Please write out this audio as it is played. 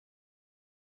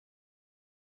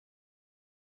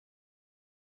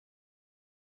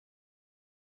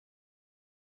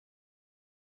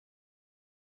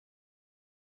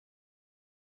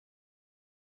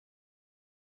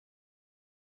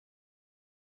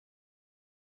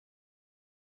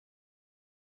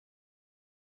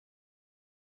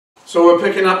So we're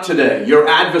picking up today, Your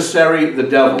Adversary, the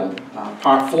Devil,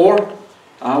 part 4.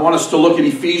 I want us to look at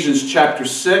Ephesians chapter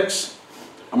 6.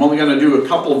 I'm only going to do a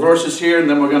couple of verses here, and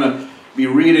then we're going to be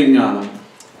reading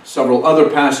several other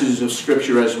passages of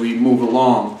Scripture as we move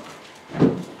along.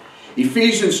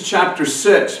 Ephesians chapter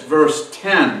 6, verse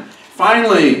 10.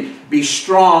 Finally, be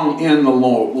strong in the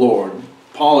Lord.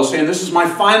 Paul is saying, this is my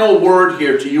final word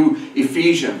here to you,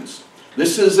 Ephesians.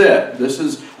 This is it.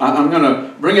 I'm going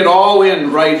to bring it all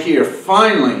in right here.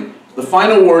 Finally, the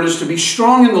final word is to be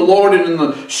strong in the Lord and in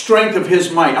the strength of His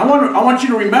might. I want you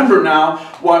to remember now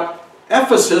what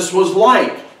Ephesus was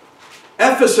like.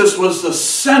 Ephesus was the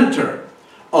center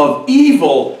of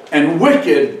evil and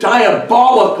wicked,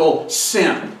 diabolical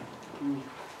sin.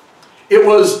 It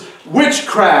was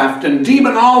witchcraft and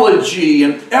demonology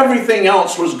and everything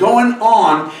else was going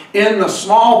on in the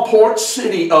small port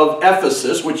city of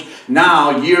Ephesus, which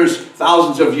now,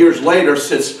 thousands of years later,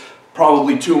 sits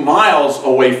probably 2 miles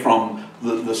away from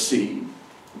the sea.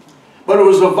 But it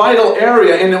was a vital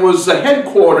area, and it was the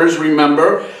headquarters,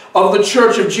 remember, of the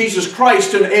Church of Jesus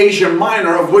Christ in Asia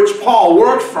Minor, of which Paul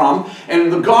worked from,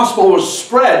 and the gospel was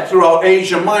spread throughout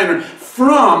Asia Minor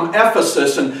from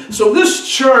Ephesus. And so this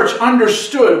church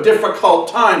understood difficult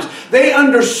times. They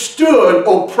understood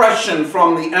oppression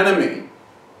from the enemy.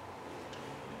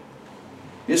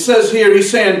 It says here,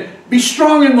 he's saying, be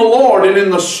strong in the Lord and in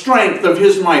the strength of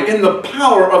His might, in the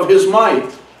power of His might.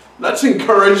 That's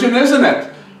encouraging, isn't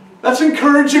it? That's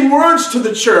encouraging words to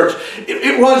the church.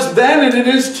 It was then and it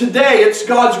is today. It's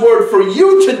God's word for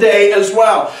you today as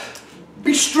well.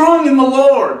 Be strong in the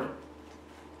Lord.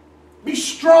 Be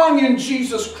strong in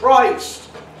Jesus Christ.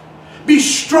 Be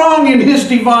strong in His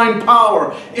divine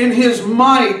power, in His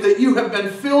might that you have been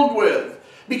filled with.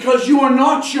 Because you are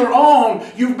not your own.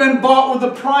 You've been bought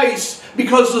with a price.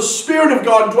 Because the Spirit of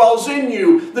God dwells in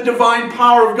you, the divine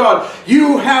power of God.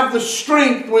 You have the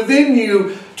strength within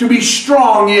you to be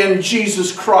strong in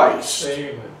Jesus Christ.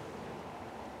 Amen.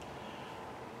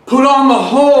 Put on the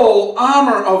whole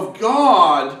armor of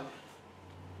God,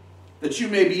 that you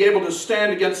may be able to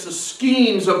stand against the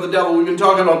schemes of the devil. We've been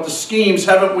talking about the schemes,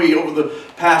 haven't we, over the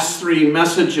past 3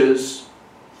 messages.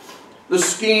 The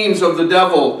schemes of the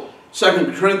devil.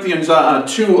 2 Corinthians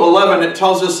 2:11, it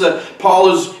tells us that Paul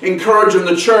is encouraging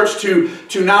the church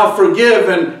to now forgive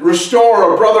and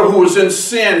restore a brother who was in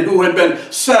sin, who had been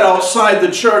set outside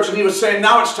the church. And he was saying,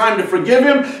 now it's time to forgive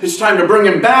him, it's time to bring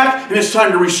him back, and it's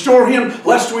time to restore him,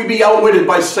 lest we be outwitted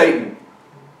by Satan.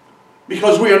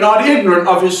 Because we are not ignorant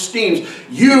of his schemes.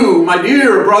 You, my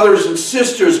dear brothers and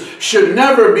sisters, should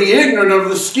never be ignorant of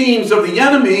the schemes of the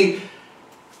enemy.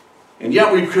 And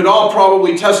yet we could all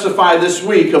probably testify this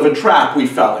week of a trap we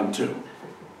fell into.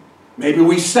 Maybe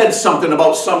we said something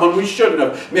about someone we shouldn't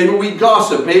have. Maybe we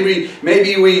gossiped. Maybe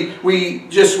we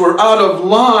just were out of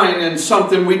line in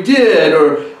something we did,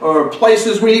 or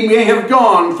places we may have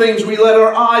gone, things we let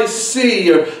our eyes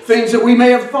see, or things that we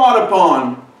may have thought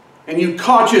upon. And you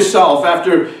caught yourself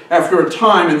after a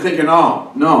time and thinking,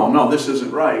 oh, no, this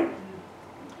isn't right.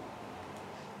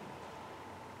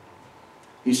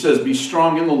 He says, be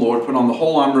strong in the Lord, put on the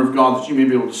whole armor of God, that you may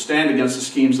be able to stand against the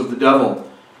schemes of the devil.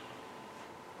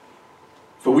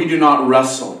 For we do not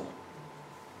wrestle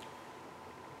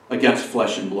against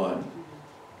flesh and blood,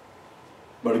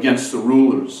 but against the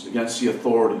rulers, against the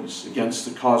authorities, against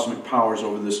the cosmic powers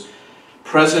over this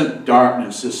present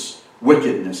darkness, this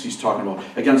wickedness he's talking about,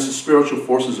 against the spiritual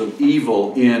forces of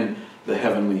evil in the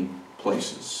heavenly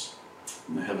places.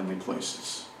 In the heavenly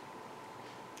places.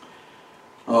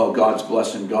 Oh, God's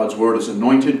blessing. God's word is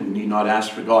anointed. We need not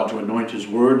ask for God to anoint His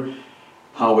word.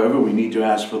 However, we need to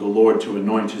ask for the Lord to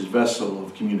anoint His vessel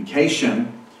of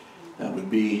communication. That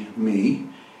would be me.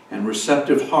 And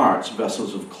receptive hearts,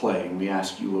 vessels of clay. And we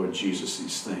ask you, Lord Jesus,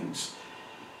 these things.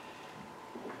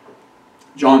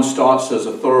 John Stott says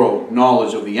a thorough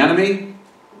knowledge of the enemy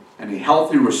and a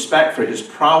healthy respect for his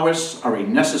prowess are a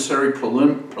necessary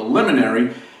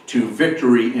preliminary to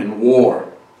victory in war.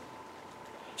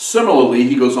 Similarly,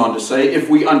 he goes on to say, if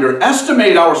we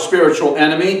underestimate our spiritual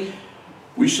enemy,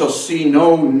 we shall see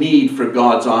no need for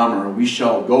God's armor. We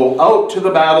shall go out to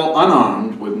the battle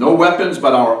unarmed, with no weapons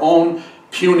but our own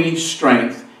puny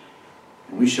strength,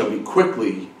 and we shall be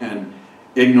quickly and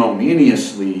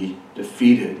ignominiously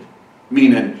defeated.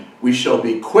 Meaning, we shall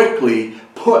be quickly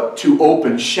put to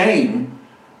open shame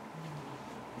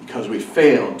because we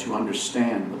failed to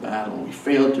understand the battle. We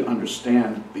failed to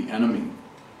understand the enemy.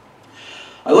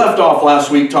 I left off last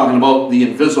week talking about the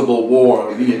invisible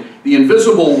war. The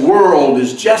invisible world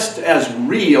is just as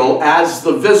real as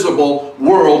the visible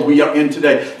world we are in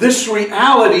today. This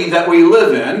reality that we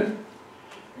live in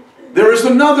There is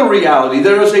another reality.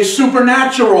 There is a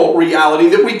supernatural reality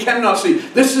that we cannot see.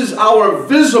 This is our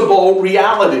visible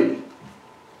reality.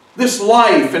 This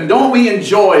life. And don't we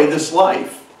enjoy this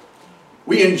life?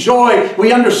 We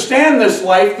understand this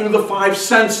life through the five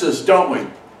senses, don't we?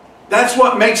 That's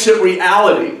what makes it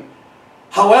reality.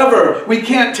 However, we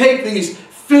can't take these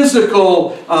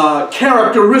physical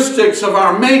characteristics of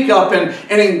our makeup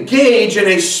and engage in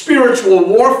a spiritual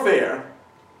warfare.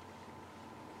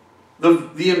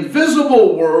 The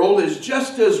invisible world is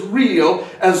just as real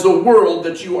as the world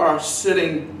that you are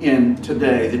sitting in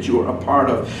today, that you are a part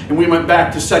of. And we went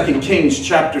back to 2 Kings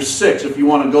chapter 6, if you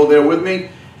want to go there with me.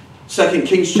 2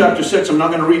 Kings chapter 6, I'm not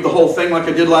going to read the whole thing like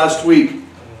I did last week.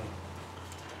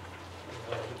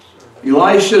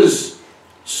 Elisha's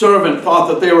servant thought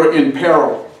that they were in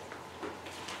peril.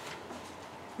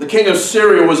 The king of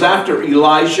Syria was after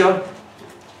Elijah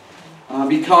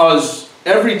because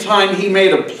every time he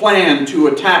made a plan to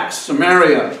attack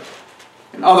Samaria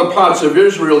and other parts of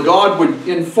Israel, God would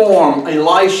inform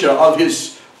Elisha of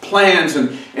his plans,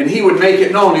 and he would make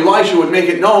it known. Elisha would make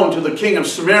it known to the king of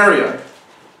Samaria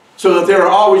so that they were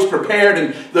always prepared.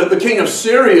 And the king of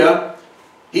Syria,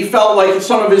 he felt like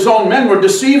some of his own men were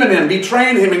deceiving him,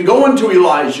 betraying him, and going to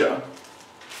Elijah.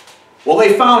 Well,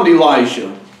 they found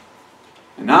Elijah.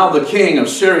 And now the king of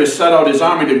Syria set out his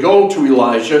army to go to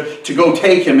Elijah, to go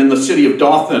take him in the city of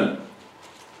Dothan.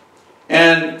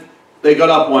 And they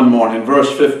got up one morning,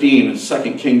 verse 15 in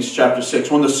 2 Kings chapter 6.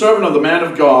 When the servant of the man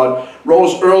of God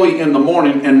rose early in the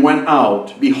morning and went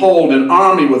out, behold, an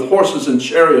army with horses and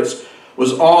chariots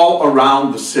was all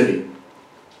around the city.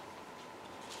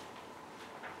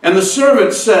 And the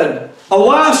servant said,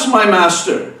 "Alas, my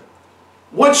master,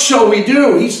 what shall we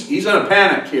do?" He's in a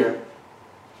panic here.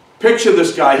 Picture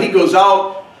this guy. He goes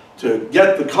out to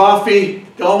get the coffee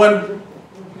going,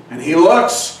 and he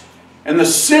looks, and the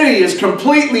city is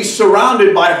completely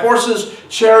surrounded by horses,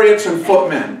 chariots, and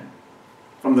footmen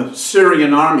from the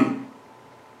Syrian army.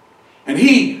 And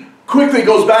he quickly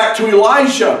goes back to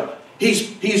Elijah.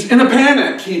 He's in a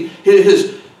panic.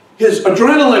 His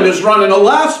adrenaline is running.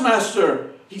 "Alas, master,"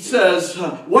 he says,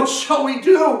 "what shall we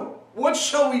do? What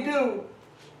shall we do?"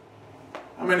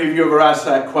 How many of you ever asked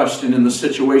that question in the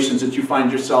situations that you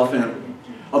find yourself in?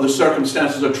 Or the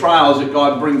circumstances or trials that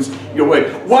God brings your way?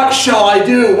 What shall I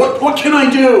do? What can I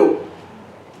do?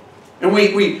 And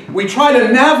we try to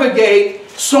navigate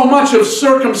so much of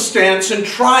circumstance and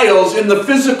trials in the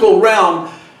physical realm.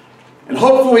 And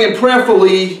hopefully and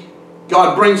prayerfully,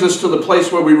 God brings us to the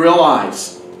place where we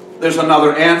realize there's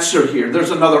another answer here.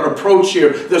 There's another approach here.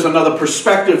 There's another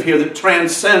perspective here that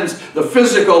transcends the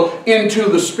physical into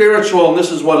the spiritual. And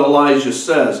this is what Elijah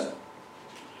says.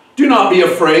 "Do not be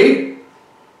afraid,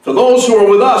 for those who are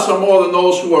with us are more than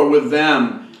those who are with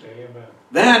them." Amen.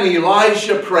 Then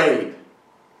Elijah prayed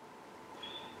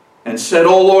and said,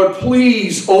 "O Lord,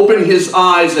 please open his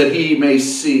eyes that he may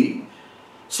see."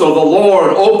 So the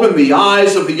Lord opened the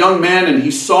eyes of the young man, and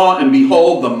he saw, and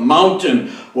behold, the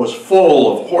mountain was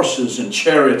full of horses and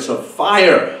chariots of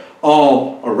fire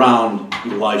all around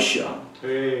Elisha.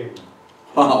 Hey.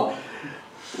 Wow.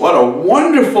 What a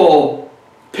wonderful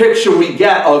picture we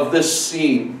get of this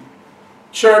scene.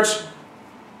 Church,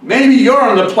 maybe you're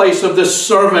in the place of this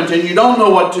servant and you don't know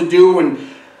what to do, and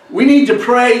we need to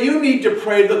pray. You need to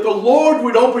pray that the Lord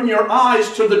would open your eyes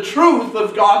to the truth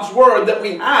of God's Word that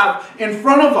we have in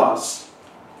front of us.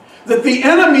 That the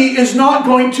enemy is not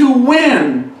going to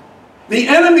win. The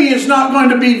enemy is not going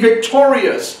to be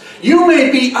victorious. You may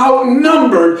be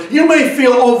outnumbered. You may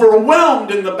feel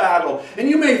overwhelmed in the battle. And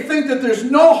you may think that there's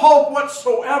no hope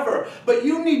whatsoever. But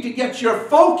you need to get your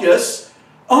focus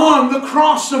on the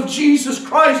cross of Jesus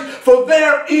Christ, for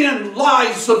therein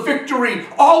lies the victory,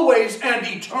 always and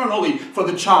eternally, for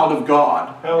the child of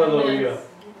God. Hallelujah.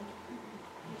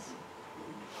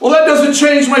 Well, that doesn't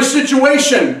change my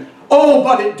situation. Oh,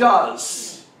 but it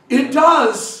does. It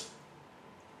does.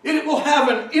 It will have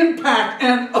an impact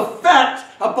and effect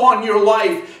upon your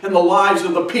life and the lives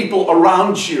of the people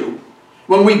around you.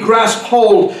 When we grasp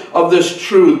hold of this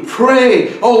truth,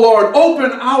 pray, "Oh Lord,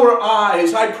 open our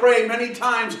eyes." I pray many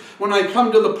times when I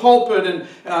come to the pulpit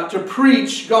and to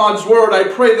preach God's Word, I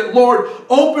pray that, Lord,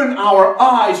 open our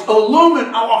eyes,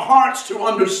 illumine our hearts to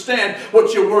understand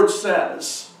what your Word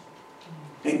says.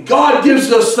 And God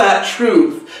gives us that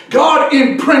truth. God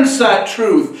imprints that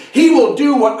truth. He will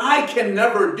do what I can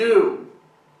never do.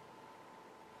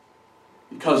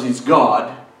 Because He's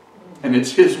God, and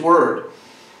it's His Word.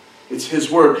 It's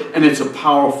His Word, and it's a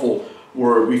powerful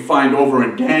Word. We find over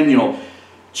in Daniel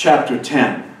chapter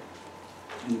 10.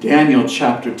 In Daniel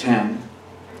chapter 10.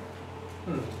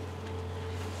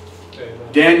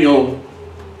 Daniel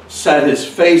set his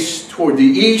face toward the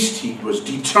east. He was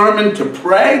determined to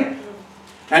pray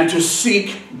and to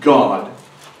seek God.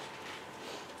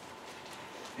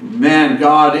 And man,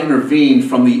 God intervened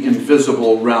from the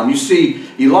invisible realm. You see,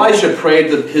 Elijah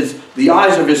prayed that the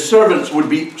eyes of his servant would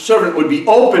be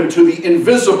open to the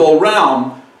invisible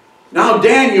realm. Now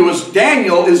Daniel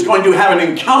is going to have an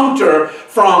encounter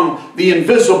from the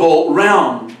invisible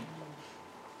realm. It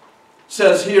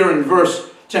says here in verse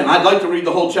 10. I'd like to read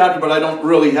the whole chapter, but I don't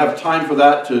really have time for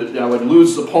that. I would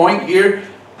lose the point here.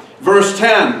 Verse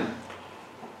 10.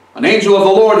 An angel of the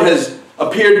Lord has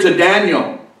appeared to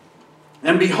Daniel.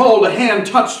 And behold, a hand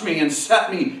touched me and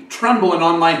set me trembling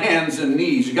on my hands and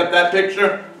knees. You got that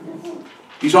picture?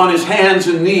 He's on his hands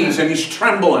and knees and he's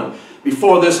trembling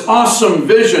before this awesome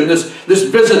vision, this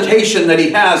visitation that he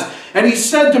has. And he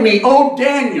said to me, "O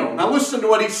Daniel," now listen to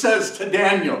what he says to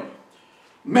Daniel,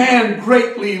 "man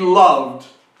greatly loved,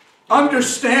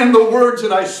 understand the words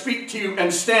that I speak to you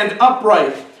and stand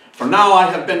upright, for now I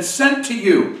have been sent to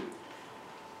you."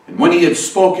 And when he had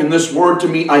spoken this word to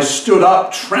me, I stood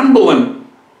up trembling.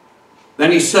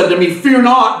 Then he said to me, "Fear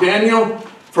not, Daniel,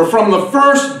 for from the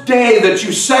first day that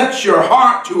you set your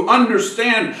heart to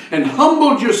understand and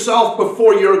humbled yourself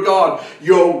before your God,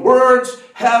 your words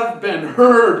have been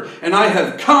heard, and I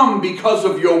have come because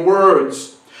of your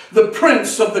words. The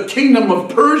prince of the kingdom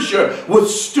of Persia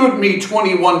withstood me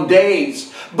 21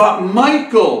 days. But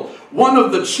Michael, one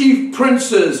of the chief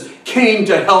princes, came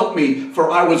to help me,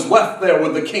 for I was left there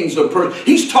with the kings of Persia."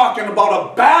 He's talking about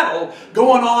a battle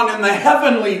going on in the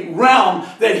heavenly realm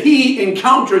that he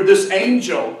encountered this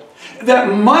angel.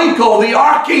 That Michael, the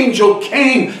archangel,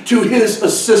 came to his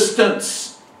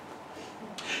assistance.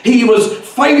 He was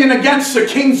fighting against the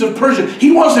kings of Persia.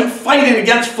 He wasn't fighting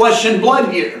against flesh and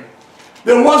blood here.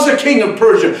 There was a king of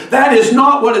Persia. That is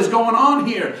not what is going on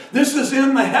here. This is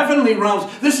in the heavenly realms.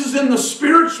 This is in the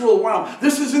spiritual realm.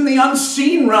 This is in the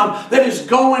unseen realm that is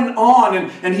going on.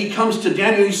 And he comes to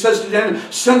Daniel. He says to Daniel,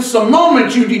 "Since the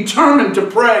moment you determined to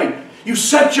pray, you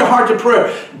set your heart to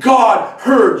prayer, God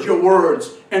heard your words,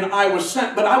 and I was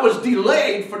sent." But I was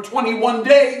delayed for 21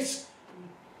 days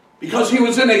because he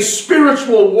was in a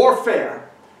spiritual warfare.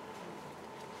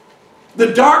 The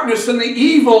darkness and the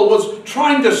evil was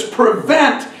trying to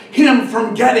prevent him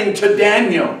from getting to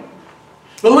Daniel.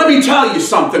 But let me tell you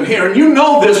something here, and you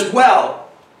know this well.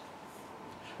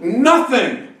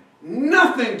 Nothing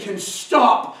can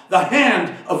stop the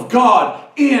hand of God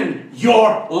in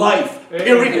your life,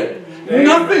 period. Amen.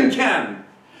 Nothing can.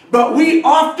 But we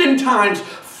oftentimes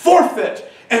forfeit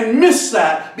and miss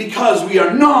that because we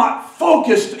are not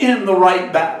focused in the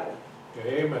right battle.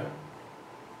 Amen.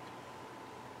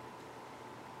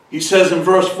 He says in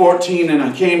verse 14, "And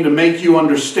I came to make you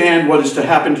understand what is to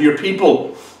happen to your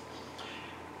people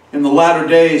in the latter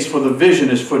days, for the vision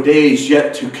is for days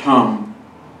yet to come."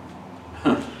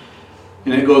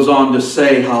 And it goes on to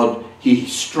say how he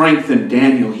strengthened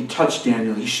Daniel. He touched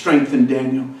Daniel. He strengthened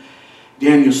Daniel.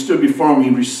 Daniel stood before him. He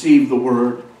received the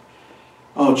word.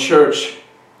 Oh, church,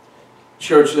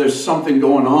 there's something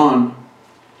going on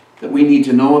that we need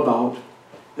to know about.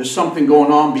 There's something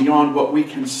going on beyond what we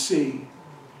can see.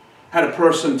 I had a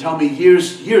person tell me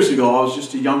years ago, I was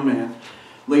just a young man,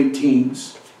 late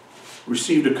teens,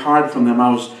 received a card from them.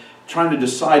 I was trying to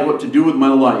decide what to do with my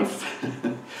life,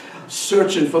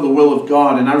 searching for the will of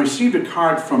God. And I received a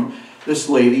card from this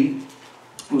lady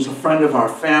who was a friend of our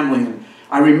family. And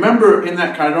I remember in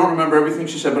that card, I don't remember everything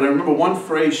she said, but I remember one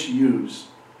phrase she used,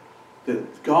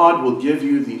 that God will give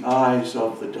you the eyes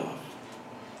of the dove,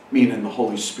 meaning the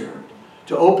Holy Spirit,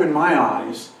 to open my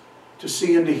eyes to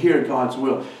see and to hear God's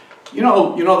will. You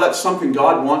know that's something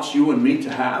God wants you and me to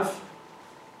have.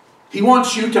 He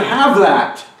wants you to have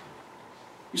that.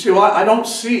 You say, "Well, I don't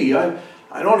see, I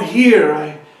don't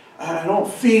hear, I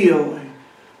don't feel."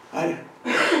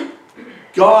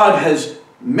 God has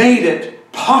made it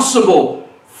possible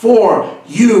for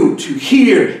you to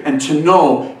hear and to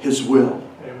know His will.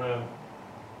 Amen.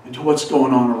 And to what's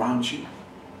going on around you.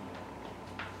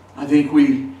 I think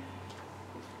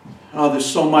there's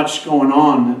so much going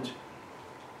on that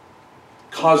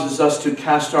causes us to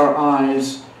cast our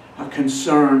eyes, our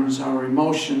concerns, our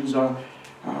emotions, our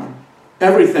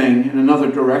everything in another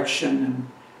direction. And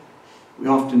we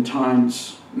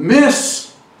oftentimes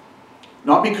miss,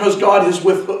 not because God has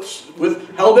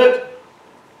withheld it,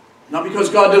 not because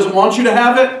God doesn't want you to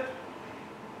have it,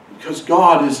 because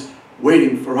God is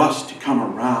waiting for us to come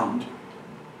around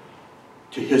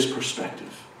to His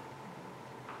perspective.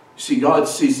 See, God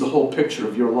sees the whole picture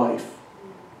of your life.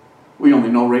 We only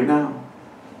know right now.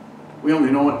 We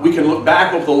only know it. We can look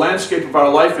back over the landscape of our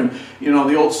life and,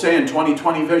 the old saying,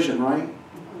 20/20 vision, right?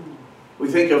 We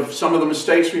We think of some of the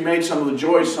mistakes we made, some of the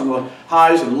joys, some of the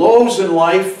highs and lows in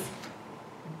life.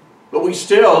 But we're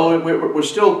still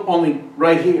only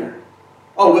right here.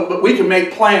 Oh, but we can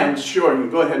make plans. Sure, you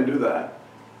go ahead and do that.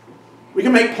 We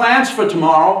can make plans for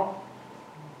tomorrow.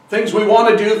 Things we want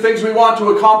to do, things we want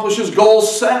to accomplish as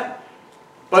goals set.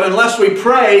 But unless we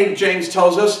pray, James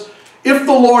tells us, if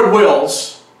the Lord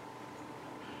wills,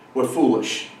 we're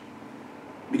foolish.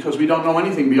 Because we don't know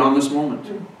anything beyond this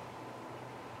moment.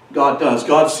 God does.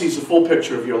 God sees the full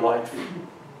picture of your life.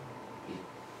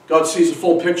 God sees the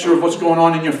full picture of what's going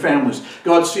on in your families.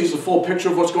 God sees the full picture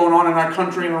of what's going on in our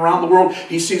country and around the world.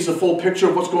 He sees the full picture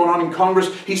of what's going on in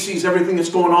Congress. He sees everything that's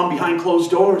going on behind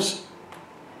closed doors.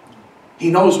 He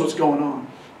knows what's going on.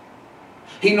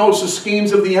 He knows the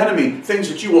schemes of the enemy, things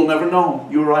that you will never know,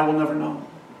 you or I will never know.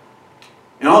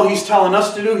 And all He's telling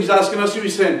us to do, He's asking us to do,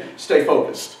 He's saying, stay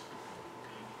focused.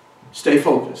 Stay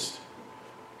focused.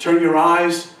 Turn your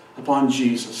eyes upon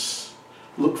Jesus.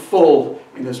 Look full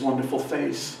in His wonderful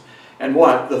face. And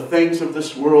what? The things of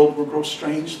this world will grow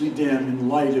strangely dim in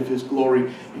light of His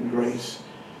glory and grace.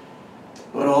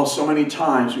 But oh, so many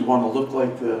times we want to look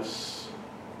like this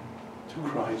to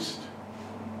Christ.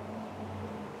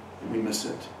 And we miss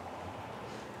it.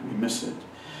 And we miss it.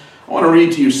 I want to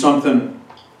read to you something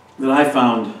that I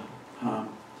found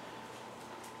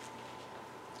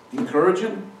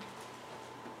encouraging.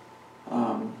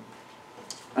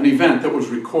 An event that was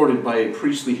recorded by a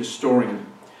priestly historian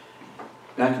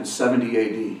back in 70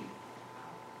 A.D.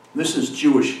 This is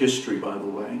Jewish history, by the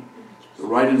way. The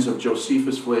writings of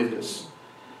Josephus Flavius.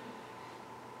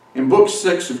 In book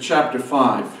 6 of chapter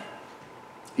 5,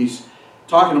 he's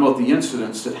talking about the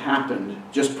incidents that happened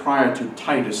just prior to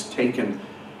Titus taking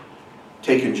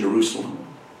Jerusalem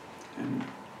and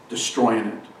destroying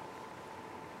it.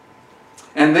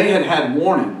 And they had had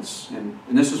warnings, and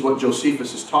this is what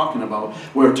Josephus is talking about,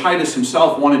 where Titus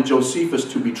himself wanted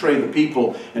Josephus to betray the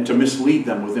people and to mislead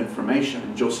them with information.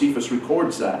 And Josephus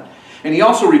records that. And he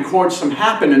also records some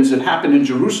happenings that happened in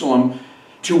Jerusalem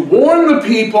to warn the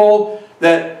people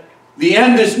that the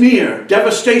end is near.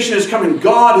 Devastation is coming.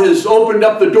 God has opened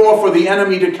up the door for the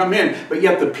enemy to come in. But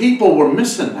yet the people were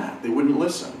missing that. They wouldn't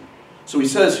listen. So he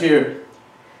says here,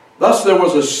 thus there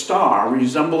was a star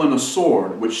resembling a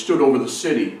sword which stood over the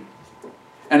city,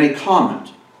 and a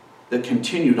comet that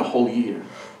continued a whole year.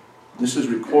 This is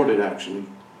recorded actually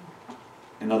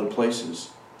in other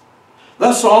places.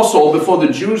 Thus also before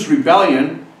the Jews'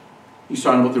 rebellion, he's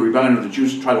talking about the rebellion of the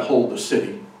Jews to try to hold the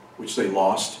city, which they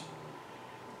lost.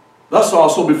 Thus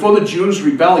also before the Jews'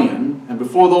 rebellion and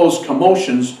before those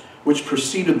commotions which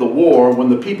preceded the war, when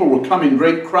the people were coming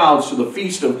great crowds to the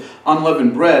feast of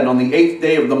unleavened bread on the 8th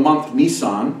day of the month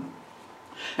Nisan,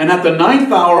 and at the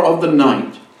 9th hour of the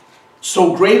night,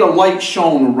 so great a light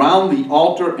shone around the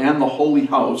altar and the holy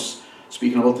house,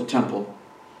 speaking about the temple,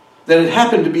 that it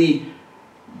happened to be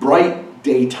bright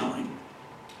daytime,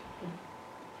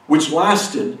 which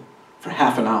lasted for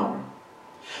half an hour.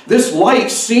 This light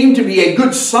seemed to be a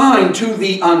good sign to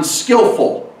the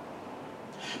unskillful,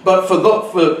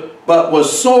 but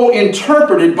was so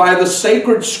interpreted by the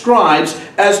sacred scribes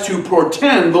as to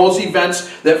portend those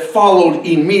events that followed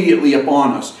immediately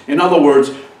upon us. In other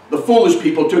words, the foolish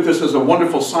people took this as a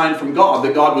wonderful sign from God,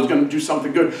 that God was going to do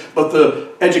something good. But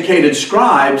the educated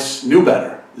scribes knew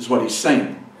better, is what he's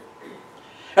saying.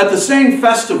 At the same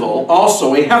festival,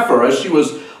 also, a heifer, as she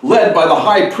was led by the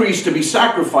high priest to be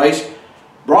sacrificed,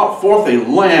 brought forth a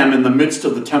lamb in the midst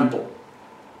of the temple.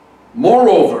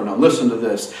 Moreover, now listen to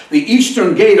this, the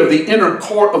eastern gate of the inner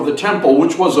court of the temple,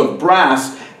 which was of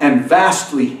brass and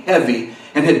vastly heavy,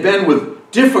 and had been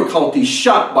with difficulty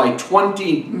shut by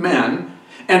 20 men,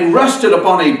 and rested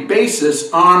upon a basis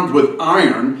armed with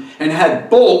iron, and had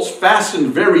bolts fastened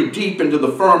very deep into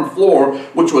the firm floor,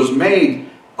 which was made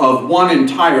of one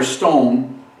entire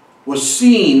stone, was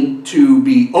seen to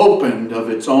be opened of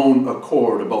its own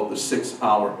accord about the 6th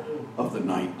hour of the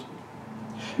night.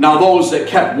 Now those that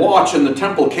kept watch in the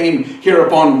temple came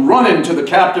hereupon running to the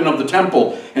captain of the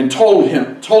temple and told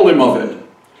him of it,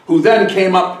 who then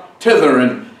came up thither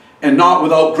and not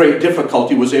without great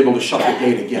difficulty was able to shut the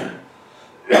gate again.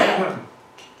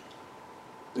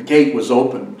 The gate was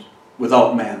opened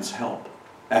without man's help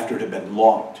after it had been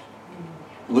locked.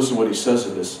 Listen what he says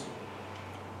of this.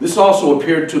 This also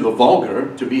appeared to the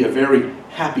vulgar to be a very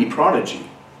happy prodigy,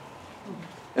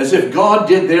 as if God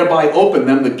did thereby open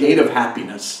them the gate of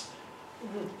happiness.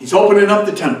 He's opening up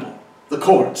the temple, the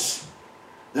courts.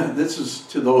 This is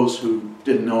to those who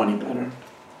didn't know any better.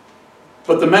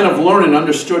 But the men of learning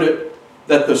understood it,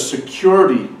 that the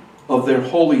security of their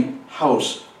holy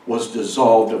house was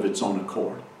dissolved of its own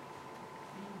accord.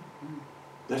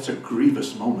 That's a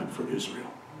grievous moment for Israel.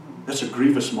 That's a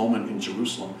grievous moment in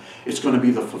Jerusalem. It's going to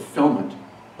be the fulfillment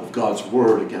of God's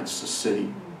word against the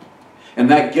city.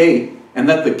 And that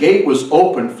the gate was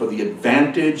opened for the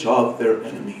advantage of their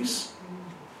enemies.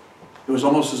 It was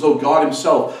almost as though God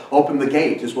himself opened the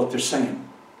gate, is what they're saying,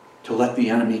 to let the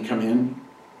enemy come in.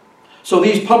 So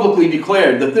these publicly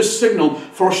declared that this signal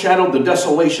foreshadowed the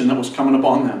desolation that was coming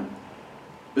upon them.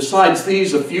 Besides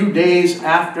these, a few days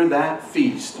after that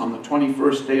feast, on the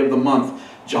 21st day of the month,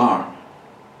 Jar,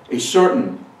 a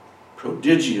certain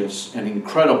prodigious and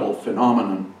incredible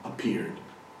phenomenon appeared.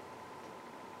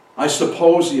 I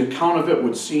suppose the account of it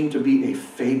would seem to be a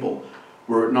fable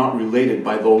were it not related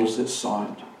by those that saw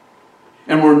it,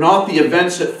 and were not the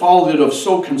events that followed it of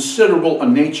so considerable a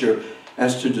nature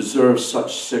as to deserve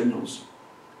such signals.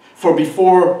 For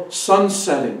before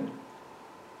sunsetting,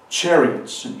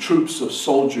 chariots and troops of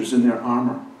soldiers in their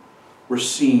armor were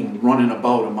seen running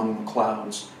about among the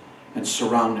clouds and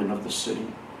surrounding of the city.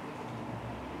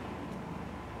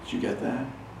 Did you get that?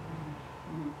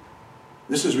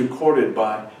 This is recorded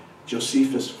by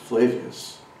Josephus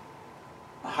Flavius,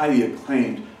 a highly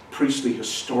acclaimed priestly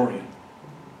historian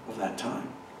of that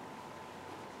time.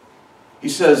 He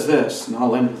says this, and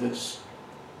I'll end with this.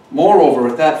 Moreover,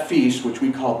 at that feast, which we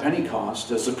call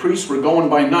Pentecost, as the priests were going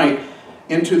by night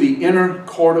into the inner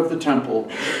court of the temple,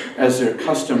 as their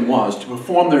custom was, to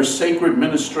perform their sacred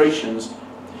ministrations,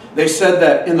 they said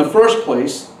that in the first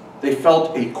place, they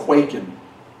felt a quaking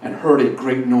and heard a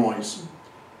great noise.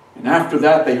 And after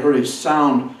that, they heard a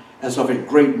sound as of a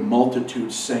great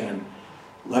multitude saying,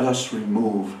 "Let us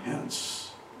remove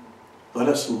hence. Let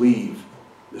us leave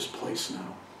this place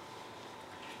now."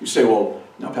 You say, well,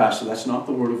 now, Pastor, that's not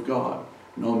the Word of God.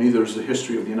 No, neither is the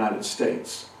history of the United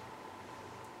States.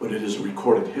 But it is a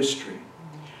recorded history.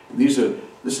 And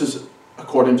this is,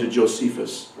 according to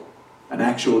Josephus, an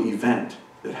actual event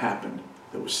that happened,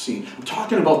 that was seen. I'm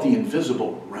talking about the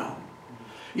invisible realm.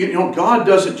 You know, God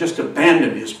doesn't just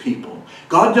abandon his people.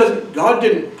 God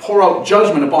didn't pour out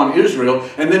judgment upon Israel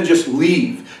and then just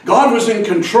leave. God was in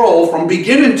control from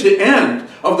beginning to end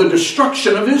of the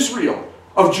destruction of Israel,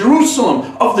 of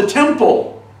Jerusalem, of the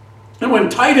temple. And when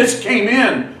Titus came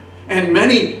in, and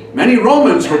many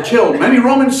Romans were killed, many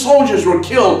Roman soldiers were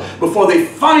killed before they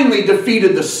finally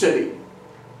defeated the city.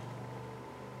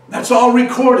 That's all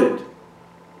recorded.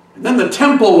 And then the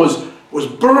temple was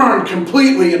burned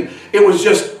completely, and it was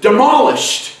just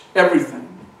demolished, everything.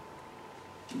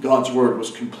 God's word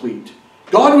was complete.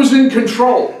 God was in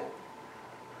control.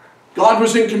 God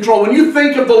was in control. When you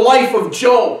think of the life of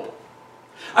Job,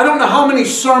 I don't know how many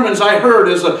sermons I heard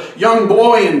as a young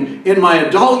boy in my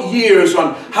adult years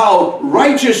on how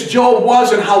righteous Job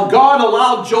was and how God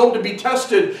allowed Job to be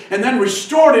tested and then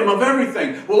restored him of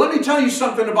everything. Well, let me tell you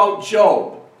something about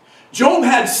Job. Job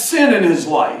had sin in his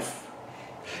life.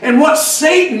 And what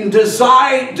Satan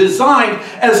designed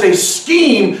as a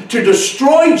scheme to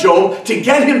destroy Job, to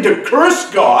get him to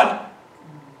curse God,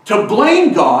 to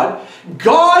blame God,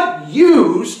 God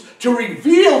used to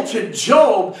reveal to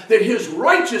Job that his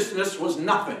righteousness was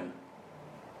nothing.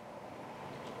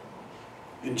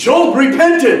 And Job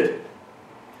repented.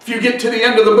 If you get to the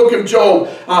end of the book of Job,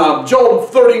 Job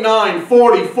 39,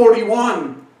 40,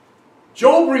 41,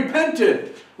 Job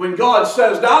repented when God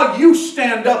says, "Now you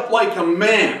stand up like a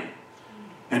man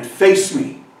and face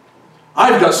me.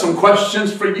 I've got some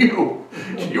questions for you."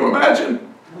 Can you imagine?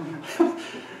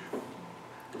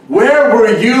 "Where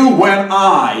were you when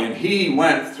I," and he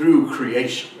went through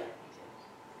creation.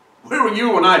 "Where were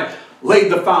you when I laid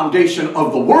the foundation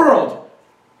of the world?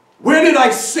 Where did I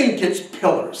sink its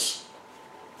pillars?"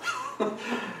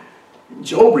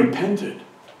 Job repented.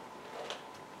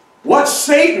 What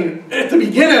Satan, at the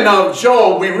beginning of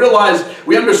Job,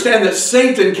 we understand that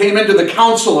Satan came into the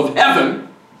council of heaven.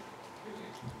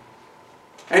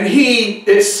 And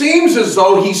it seems as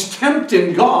though he's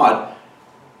tempting God.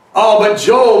 "Oh, but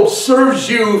Job serves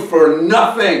you for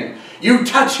nothing. You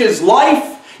touch his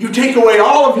life, you take away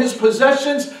all of his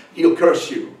possessions, he'll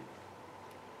curse you."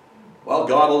 Well,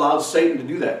 God allowed Satan to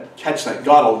do that. Catch that.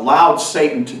 God allowed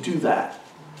Satan to do that.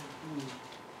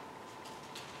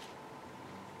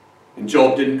 And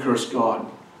Job didn't curse God.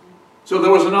 So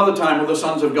there was another time where the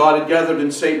sons of God had gathered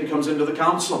and Satan comes into the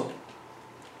council.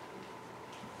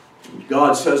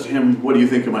 God says to him, "What do you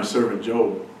think of my servant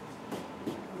Job?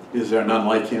 Is there none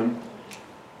like him?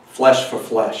 Flesh for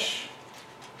flesh.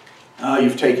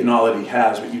 You've taken all that he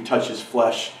has, but you touch his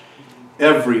flesh.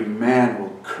 Every man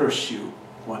will curse you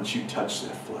once you touch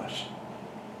their flesh."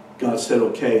 God said,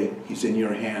 "Okay, he's in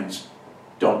your hands.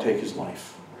 Don't take his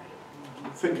life."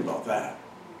 Think about that.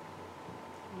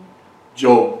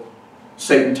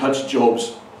 Satan touched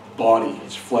Job's body,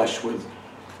 his flesh, with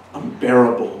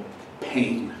unbearable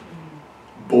pain,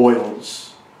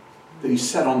 boils, that he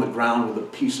sat on the ground with a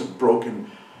piece of broken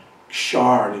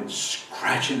shard and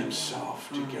scratching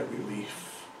himself to get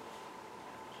relief.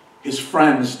 His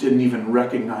friends didn't even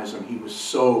recognize him. He was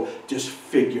so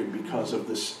disfigured because of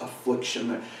this affliction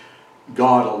that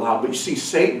God allowed. But you see,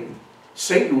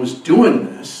 Satan was doing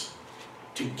this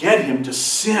to get him to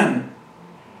sin.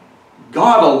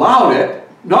 God allowed it,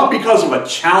 not because of a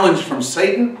challenge from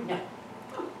Satan.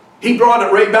 He brought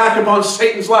it right back upon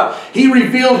Satan's lap. He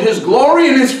revealed his glory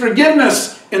and his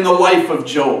forgiveness in the life of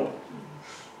Job,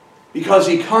 because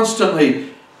he constantly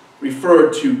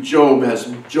referred to Job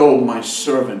as Job, my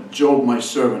servant, Job, my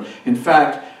servant. In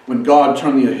fact, when God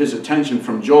turned his attention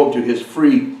from Job to his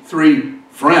three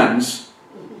friends,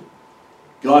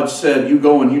 God said, you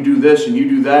go and you do this and you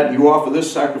do that, and you offer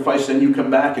this sacrifice, then you come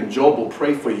back and Job will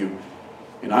pray for you.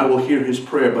 And I will hear his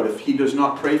prayer, but if he does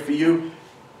not pray for you,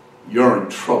 you're in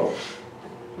trouble.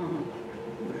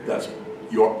 That's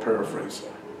your paraphrase.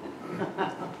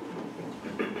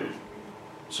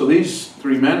 So these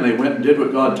three men, they went and did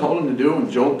what God told them to do,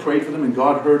 and Job prayed for them, and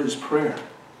God heard his prayer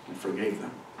and forgave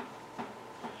them.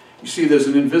 You see, there's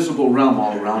an invisible realm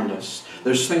all around us.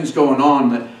 There's things going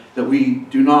on that we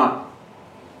do not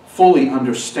fully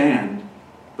understand,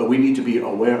 but we need to be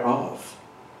aware of.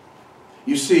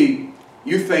 You see,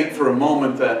 you think for a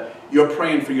moment that you're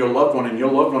praying for your loved one and your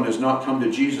loved one has not come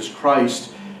to Jesus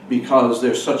Christ because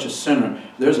they're such a sinner.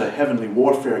 There's a heavenly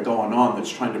warfare going on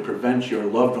that's trying to prevent your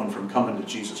loved one from coming to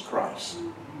Jesus Christ.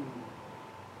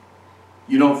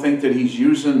 You don't think that he's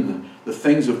using the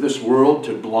things of this world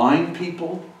to blind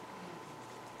people?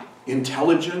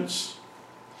 Intelligence?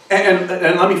 And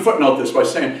let me footnote this by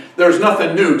saying there's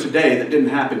nothing new today that didn't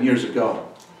happen years ago.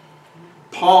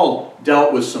 Paul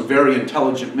dealt with some very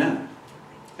intelligent men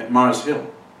at Mars Hill.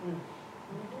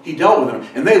 He dealt with them,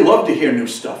 and they loved to hear new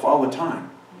stuff all the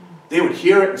time. They would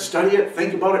hear it and study it,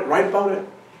 think about it, write about it.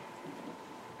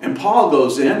 And Paul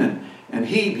goes in and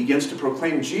he begins to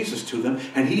proclaim Jesus to them,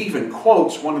 and he even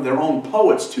quotes one of their own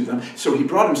poets to them. So he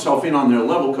brought himself in on their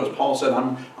level, because Paul said,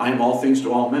 I am all things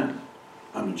to all men.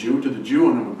 I'm a Jew to the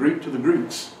Jew, and I'm a Greek to the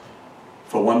Greeks,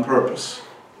 for one purpose: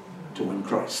 to win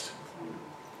Christ,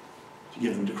 to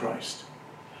give them to Christ.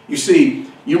 You see,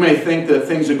 you may think that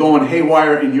things are going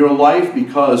haywire in your life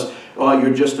because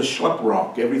you're just a schlep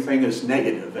rock. Everything is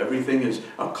negative. Everything is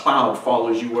a cloud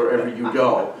follows you wherever you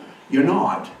go. You're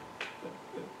not.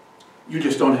 You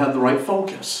just don't have the right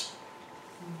focus.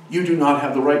 You do not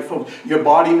have the right focus. Your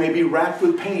body may be racked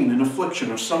with pain and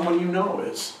affliction, or someone you know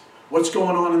is. What's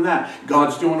going on in that?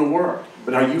 God's doing a work.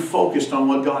 But are you focused on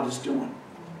what God is doing?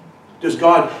 Does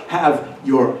God have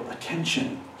your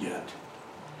attention yet?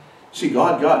 See,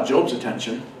 God got Job's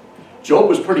attention. Job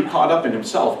was pretty caught up in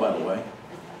himself, by the way.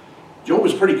 Job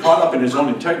was pretty caught up in his own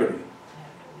integrity.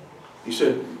 He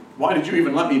said, why did you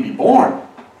even let me be born?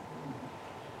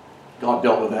 God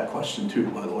dealt with that question too,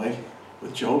 by the way,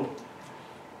 with Job.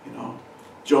 You know,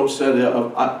 Job said,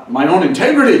 my own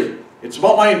integrity. It's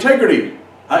about my integrity.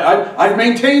 I've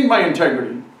maintained my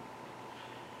integrity.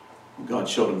 God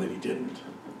showed him that he didn't,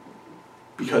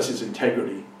 because his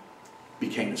integrity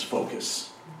became his focus.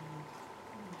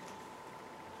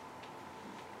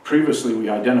 Previously, we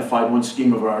identified one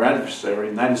scheme of our adversary,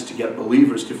 and that is to get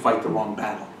believers to fight the wrong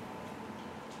battle.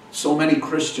 So many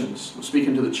Christians, I'm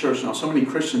speaking to the church now, so many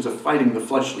Christians are fighting the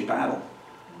fleshly battle.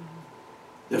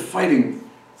 They're fighting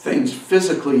things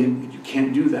physically, and you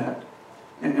can't do that.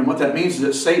 And what that means is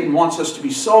that Satan wants us to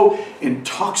be so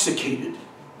intoxicated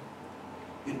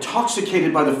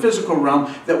by the physical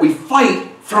realm, that we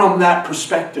fight from that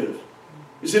perspective.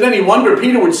 Is it any wonder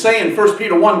Peter would say in 1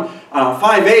 Peter 1,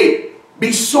 5-8,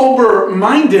 be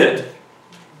sober-minded.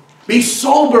 Be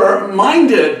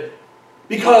sober-minded.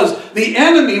 Because the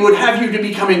enemy would have you to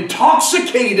become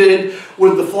intoxicated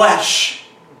with the flesh.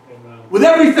 Amen. With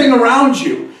everything around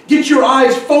you. Get your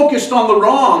eyes focused on the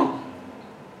wrong.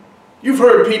 You've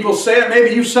heard people say it.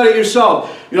 Maybe you've said it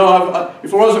yourself. You know,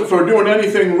 if it wasn't for doing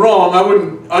anything wrong,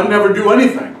 I'd never do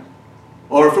anything.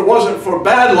 Or if it wasn't for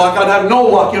bad luck, I'd have no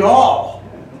luck at all.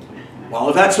 Well,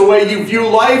 if that's the way you view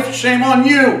life, shame on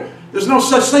you. There's no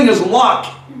such thing as luck.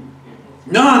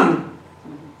 None.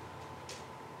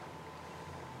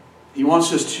 He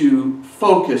wants us to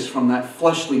focus from that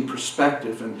fleshly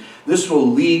perspective, and this will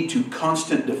lead to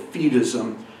constant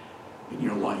defeatism in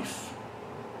your life.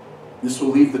 This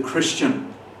will leave the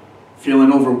Christian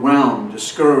feeling overwhelmed,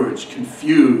 discouraged,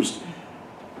 confused,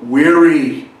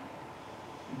 weary,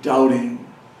 doubting.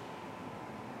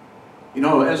 You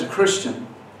know, as a Christian,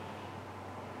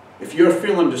 if you're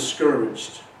feeling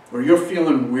discouraged or you're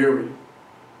feeling weary,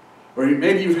 Or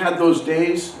maybe you've had those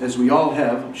days, as we all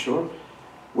have, I'm sure,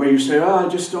 where you say, oh, I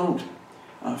just don't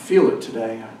feel it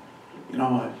today.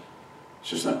 It's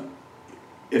just not.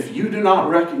 If you do not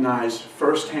recognize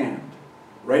firsthand,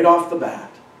 right off the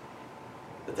bat,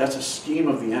 that that's a scheme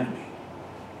of the enemy,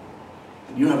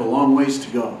 and you have a long ways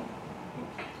to go.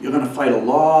 You're going to fight a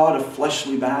lot of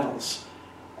fleshly battles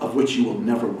of which you will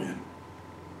never win.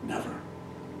 Never.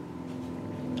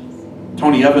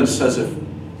 Tony Evans says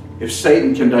if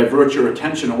Satan can divert your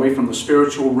attention away from the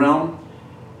spiritual realm,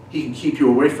 he can keep you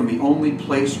away from the only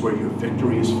place where your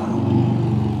victory is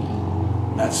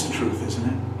found. That's the truth, isn't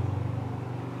it?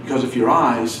 Because if your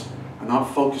eyes are not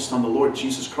focused on the Lord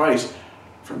Jesus Christ,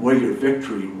 from where your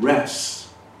victory rests,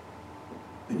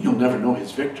 then you'll never know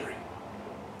his victory.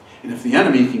 And if the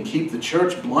enemy can keep the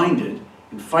church blinded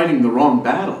in fighting the wrong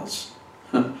battles,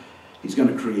 he's going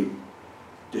to create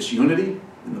disunity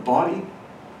in the body.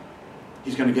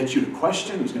 He's going to get you to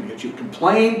question. He's going to get you to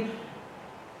complain.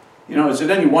 Is it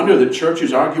any wonder that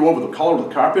churches argue over the color of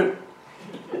the carpet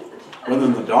rather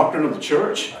than the doctrine of the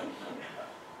church?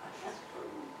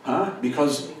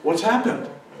 Because what's happened?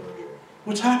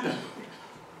 What's happened?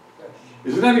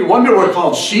 Is it any wonder we're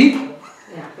called sheep?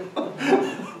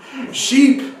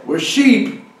 Sheep. We're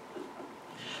sheep.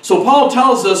 So Paul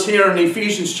tells us here in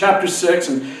Ephesians chapter 6,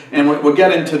 and we'll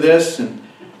get into this, and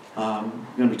we're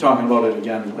going to be talking about it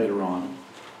again later on.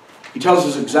 He tells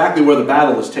us exactly where the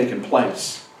battle has taken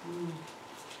place.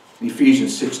 In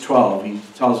Ephesians 6:12, he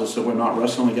tells us that we're not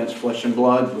wrestling against flesh and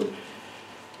blood, but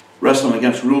wrestling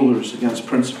against rulers, against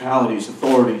principalities,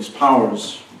 authorities,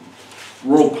 powers,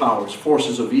 world powers,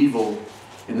 forces of evil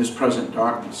in this present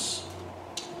darkness.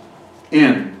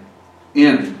 In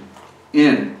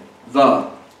the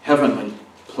heavenly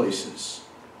places.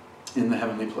 In the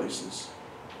heavenly places.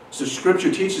 So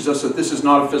Scripture teaches us that this is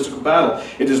not a physical battle.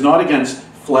 It is not against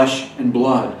flesh and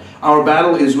blood. Our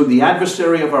battle is with the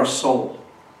adversary of our soul.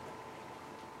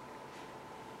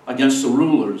 Against the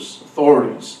rulers,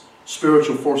 authorities,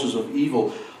 spiritual forces of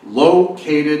evil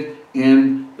located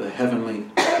in the heavenly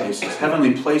places.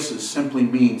 Heavenly places simply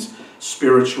means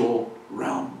spiritual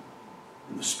realm.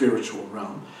 In the spiritual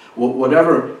realm.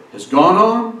 Whatever has gone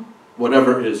on,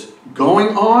 whatever is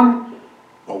going on,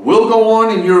 or will go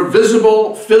on in your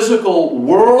visible, physical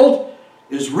world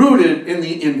is rooted in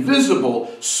the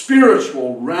invisible,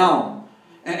 spiritual realm.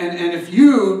 And if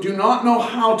you do not know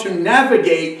how to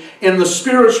navigate in the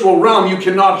spiritual realm, you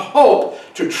cannot hope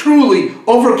to truly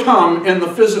overcome in the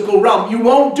physical realm. You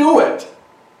won't do it.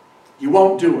 You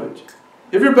won't do it.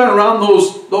 Have you ever been around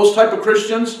those type of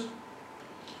Christians?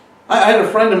 I had a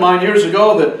friend of mine years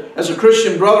ago that, as a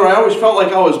Christian brother, I always felt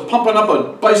like I was pumping up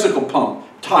a bicycle pump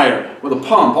tire with a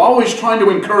pump, always trying to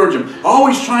encourage him,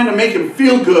 always trying to make him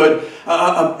feel good,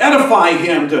 edify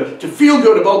him, to feel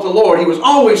good about the Lord. He was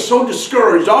always so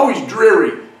discouraged, always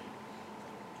dreary.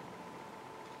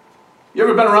 You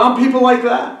ever been around people like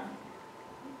that?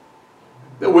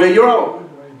 They'll wear you out.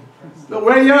 They'll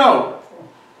wear you out.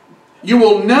 You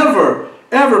will never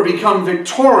ever become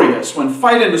victorious when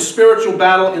fighting a spiritual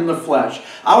battle in the flesh.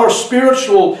 Our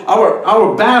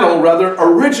battle rather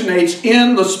originates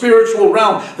in the spiritual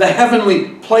realm, the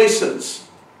heavenly places.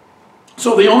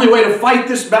 So the only way to fight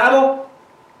this battle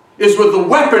is with the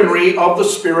weaponry of the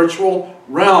spiritual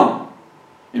realm.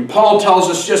 And Paul tells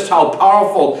us just how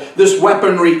powerful this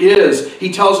weaponry is.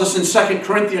 He tells us in 2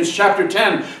 Corinthians chapter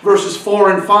 10, verses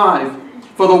 4 and 5.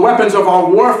 For the weapons of our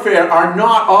warfare are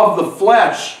not of the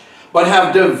flesh, but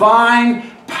have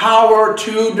divine power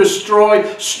to destroy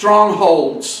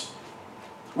strongholds.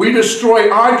 We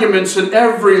destroy arguments and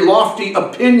every lofty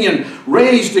opinion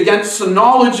raised against the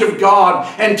knowledge of God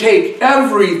and take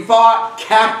every thought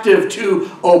captive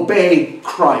to obey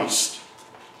Christ.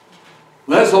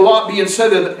 There's a lot being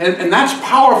said, and that's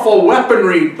powerful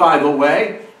weaponry, by the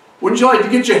way. Wouldn't you like to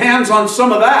get your hands on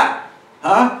some of that?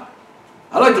 Huh?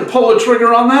 I'd like to pull the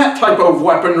trigger on that type of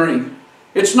weaponry.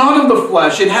 It's not of the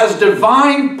flesh. It has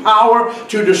divine power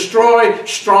to destroy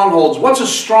strongholds. What's a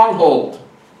stronghold?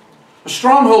 A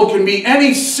stronghold can be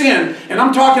any sin, and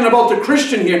I'm talking about the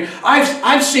Christian here.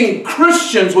 I've seen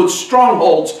Christians with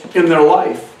strongholds in their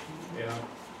life. Yeah.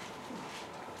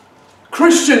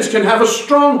 Christians can have a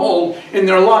stronghold in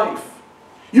their life.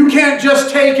 You can't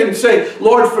just take and say,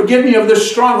 Lord, forgive me of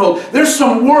this stronghold. There's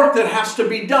some work that has to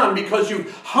be done because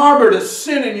you've harbored a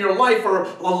sin in your life or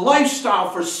a lifestyle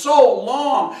for so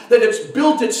long that it's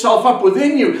built itself up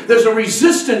within you. There's a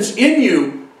resistance in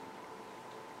you.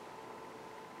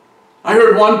 I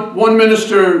heard one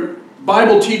minister,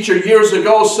 Bible teacher years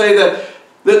ago say that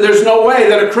there's no way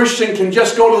that a Christian can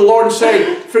just go to the Lord and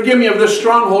say, forgive me of this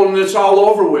stronghold, and it's all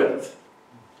over with.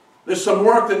 There's some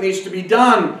work that needs to be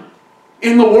done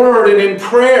in the Word and in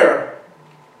prayer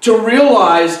to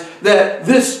realize that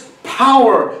this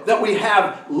power that we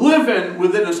have living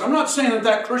within us. I'm not saying that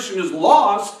that Christian is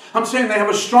lost. I'm saying they have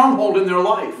a stronghold in their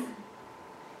life.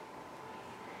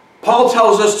 Paul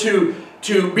tells us to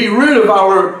be rid of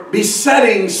our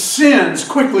besetting sins,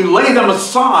 quickly lay them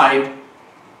aside.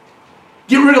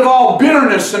 Get rid of all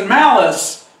bitterness and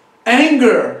malice,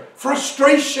 anger,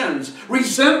 frustrations,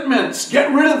 resentments.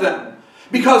 Get rid of them.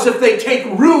 Because if they take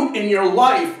root in your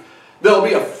life, they'll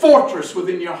be a fortress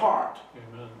within your heart.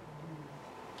 Amen.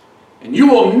 And you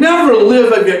will never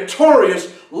live a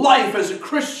victorious life as a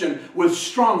Christian with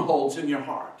strongholds in your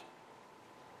heart.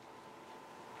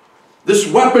 This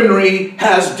weaponry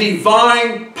has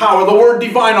divine power. The word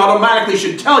divine automatically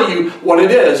should tell you what it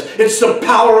is. It's the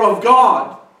power of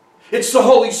God. It's the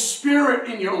Holy Spirit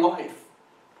in your life,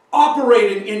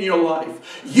 operating in your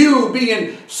life. You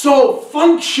being so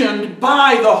functioned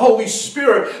by the Holy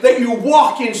Spirit that you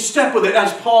walk in step with it.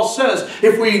 As Paul says,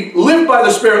 if we live by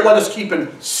the Spirit, let us keep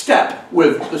in step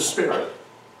with the Spirit.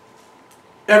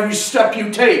 Every step you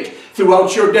take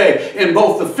throughout your day, in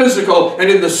both the physical and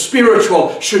in the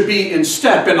spiritual, should be in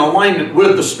step, in alignment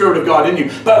with the Spirit of God in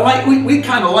you. But we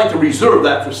kind of like to reserve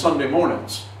that for Sunday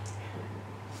mornings.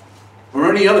 Or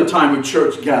any other time of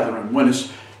church gathering when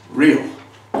it's real.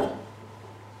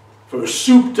 For a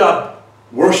souped up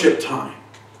worship time.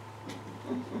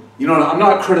 You know, I'm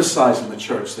not criticizing the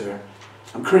church there.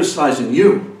 I'm criticizing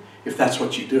you if that's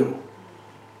what you do.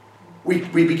 We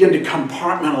begin to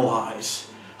compartmentalize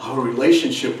our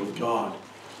relationship with God.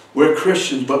 We're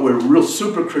Christians, but we're real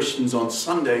super Christians on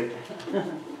Sunday.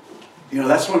 You know,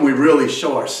 that's when we really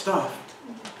show our stuff.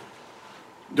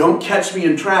 Don't catch me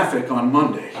in traffic on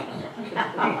Monday.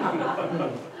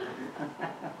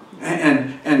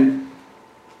 And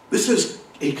this is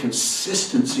a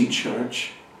consistency,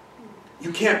 church.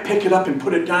 You can't pick it up and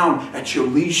put it down at your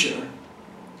leisure.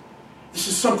 This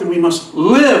is something we must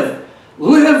live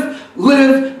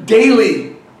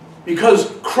daily.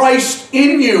 Because Christ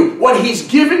in you, what He's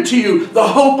given to you, the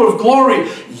hope of glory,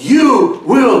 you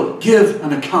will give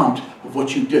an account of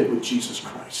what you did with Jesus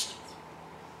Christ.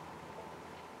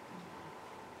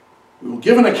 We will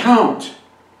give an account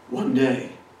one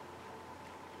day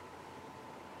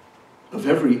of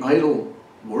every idle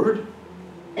word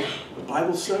the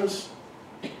Bible says.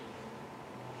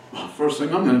 Well, first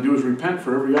thing I'm going to do is repent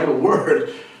for every idle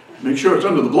word. Make sure it's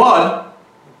under the blood.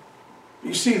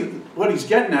 You see, what he's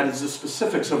getting at is the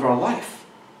specifics of our life.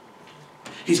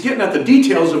 He's getting at the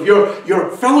details of your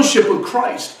fellowship with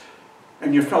Christ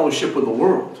and your fellowship with the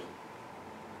world.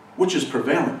 Which is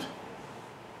prevalent?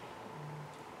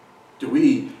 Do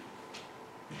we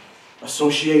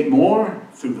associate more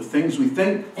through the things we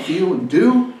think, feel, and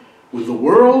do with the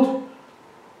world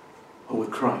or with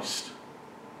Christ?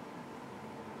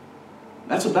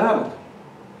 That's a battle.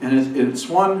 And it's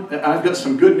one, I've got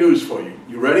some good news for you.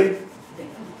 You ready?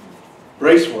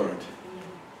 Brace for it.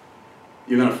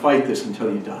 You're going to fight this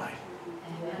until you die.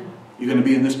 Amen. You're going to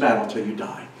be in this battle until you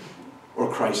die.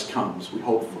 Or Christ comes. We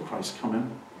hope for Christ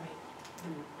coming.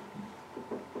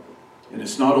 And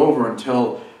it's not over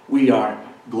until we are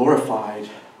glorified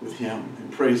with Him.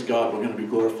 And praise God, we're going to be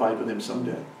glorified with Him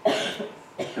someday.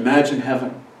 Imagine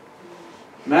heaven.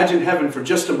 Imagine heaven for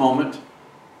just a moment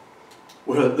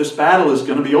where this battle is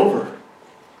going to be over.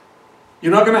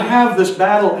 You're not going to have this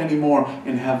battle anymore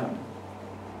in heaven.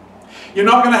 You're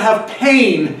not going to have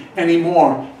pain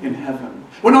anymore in heaven.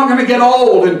 We're not going to get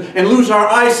old and lose our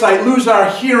eyesight, lose our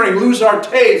hearing, lose our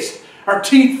taste. Our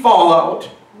teeth fall out.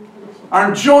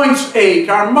 Our joints ache.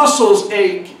 Our muscles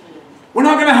ache. We're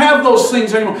not going to have those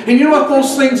things anymore. And you know what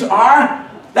those things are?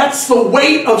 That's the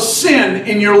weight of sin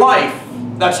in your life.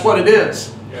 That's what it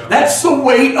is. Yeah. That's the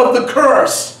weight of the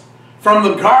curse from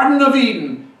the Garden of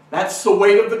Eden. That's the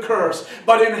weight of the curse.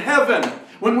 But in heaven,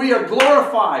 when we are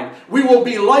glorified, we will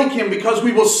be like Him because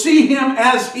we will see Him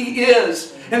as He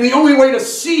is. And the only way to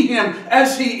see Him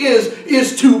as He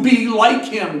is to be like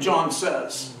Him, John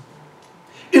says.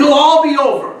 It'll all be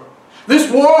over.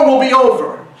 This war will be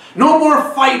over. No more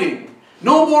fighting.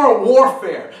 No more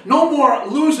warfare. No more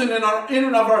losing in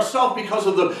and of ourselves because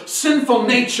of the sinful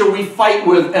nature we fight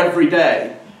with every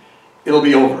day. It'll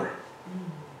be over.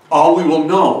 All we will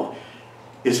know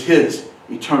is His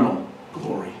eternal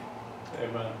glory.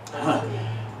 Amen.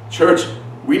 Church,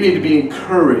 we need to be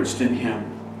encouraged in Him.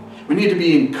 We need to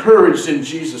be encouraged in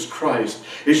Jesus Christ.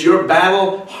 Is your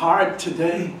battle hard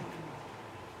today?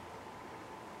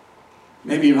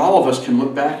 Maybe all of us can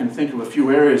look back and think of a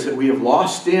few areas that we have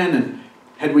lost in, and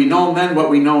had we known then what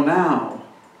we know now.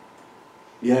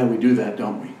 Yeah, we do that,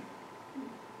 don't we?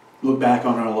 Look back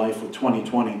on our life with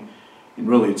 2020, and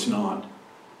really it's not.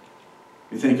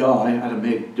 You think, oh, I had to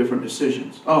make different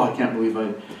decisions. Oh, I can't believe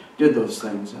I did those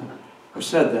things. Or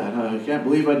said that. I can't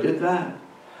believe I did that.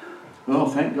 Oh,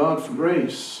 thank God for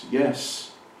grace.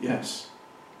 Yes, yes.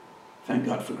 Thank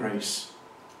God for grace.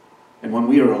 And when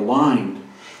we are aligned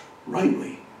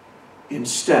rightly, in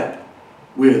step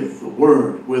with the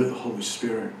Word, with the Holy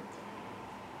Spirit,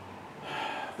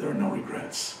 there are no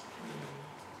regrets.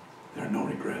 There are no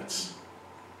regrets.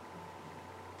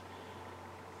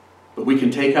 But we can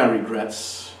take our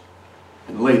regrets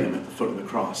and lay them at the foot of the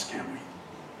cross, can't we?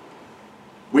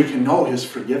 We can know His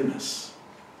forgiveness.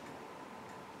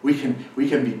 We can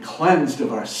be cleansed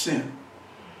of our sin.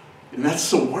 And that's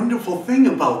the wonderful thing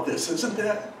about this, isn't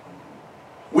it?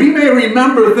 We may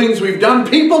remember things we've done.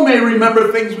 People may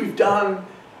remember things we've done.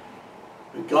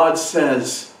 But God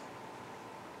says,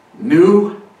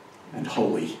 new and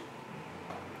holy.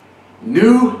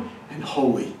 New and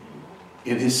holy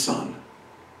in His Son,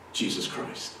 Jesus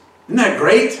Christ. Isn't that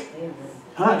great?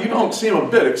 Huh? You don't seem a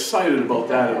bit excited about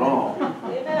that at all.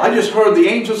 I just heard the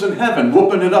angels in heaven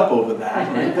whooping it up over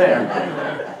that right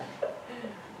there.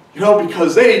 You know,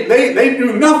 because they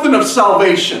knew nothing of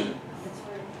salvation.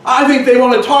 I think they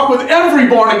want to talk with every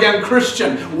born-again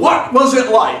Christian. What was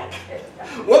it like?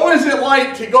 What was it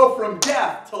like to go from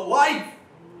death to life?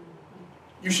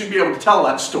 You should be able to tell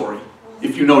that story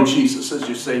if you know Jesus as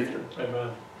your Savior.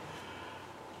 Amen.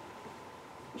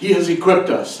 He has equipped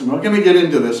us, and we're going to get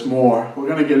into this more. We're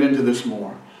going to get into this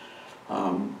more.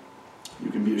 You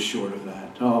can be assured of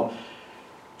that. Oh,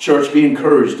 church, be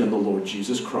encouraged in the Lord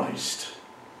Jesus Christ.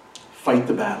 Fight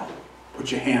the battle.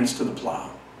 Put your hands to the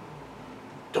plow.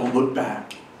 Don't look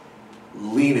back.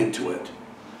 Lean into it.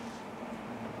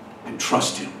 And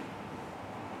trust Him.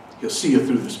 He'll see you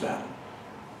through this battle.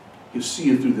 He'll see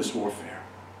you through this warfare.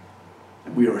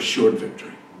 And we are assured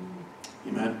victory.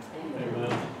 Amen.